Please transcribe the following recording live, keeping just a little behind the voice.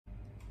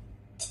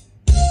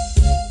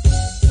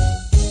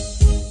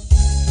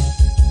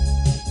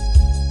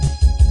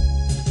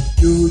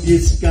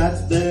Judy's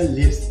got the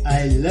lips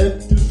I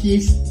love to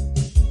kiss,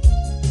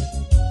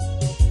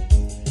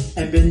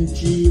 and when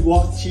she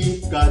walks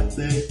she got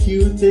the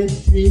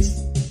cutest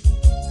twist.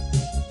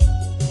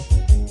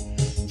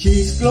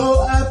 She's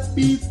glow up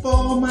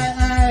before my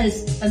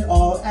eyes, and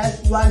all at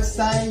once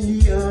I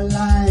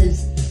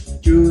realize,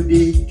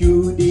 Judy,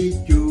 Judy,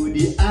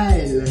 Judy,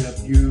 I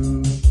love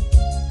you.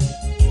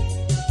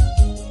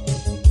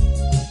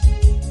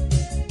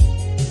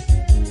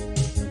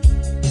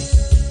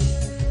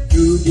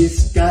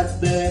 Judy's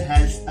got the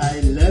hands I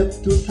love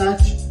to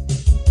touch.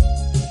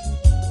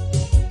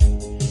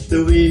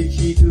 The way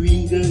she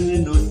twinkles her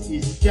nose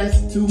is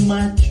just too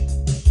much.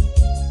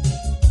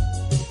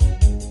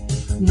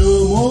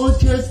 No more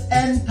shirts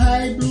and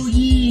tight blue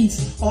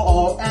jeans,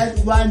 all at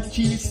once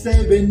she's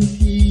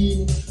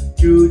 17.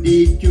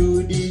 Judy,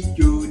 Judy,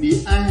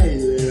 Judy, I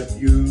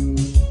love you.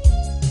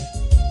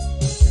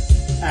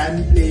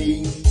 I'm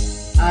playing,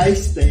 I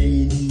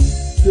stay in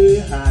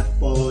her heart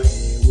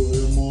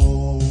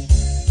forevermore.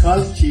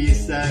 'Cause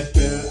she's a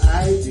girl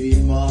I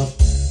dream of,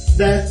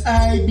 that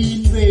I've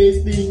been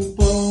waiting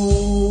for.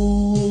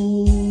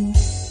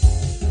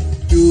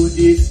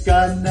 Judy's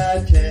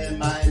gonna share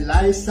my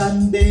life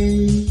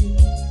someday,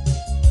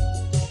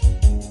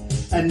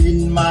 and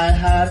in my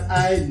heart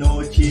I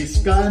know she's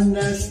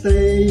gonna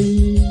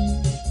stay.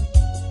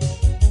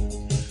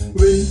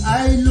 When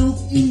I look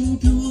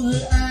into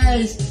her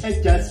eyes, I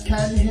just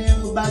can't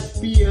help but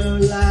feel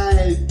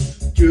alive.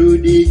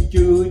 Judy,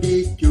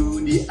 Judy,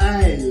 Judy,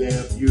 I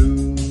love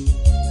you.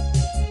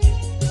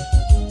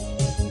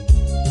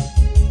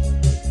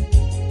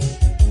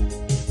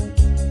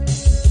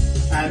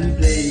 I'm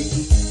playing,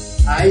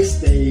 I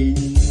stay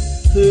in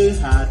her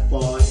heart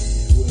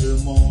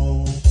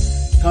forevermore.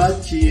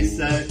 'Cause she's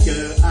a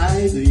girl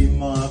I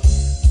dream of,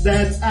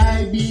 that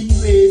I've been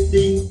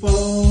waiting for.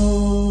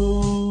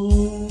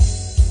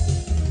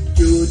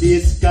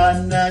 Judy's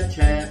gonna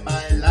share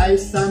my life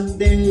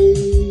someday,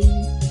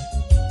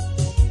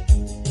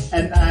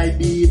 and I'll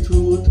be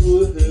true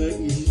to her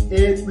in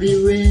every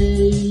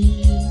way.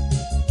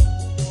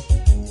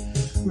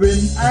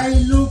 When I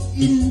look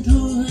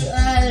into her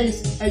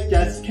eyes, I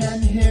just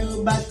can't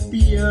help but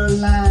feel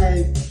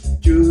alive.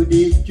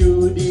 Judy,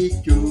 Judy,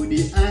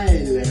 Judy, I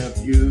love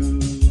you.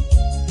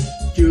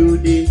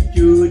 Judy,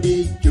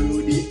 Judy,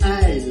 Judy,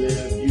 I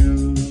love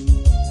you.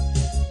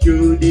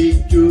 Judy,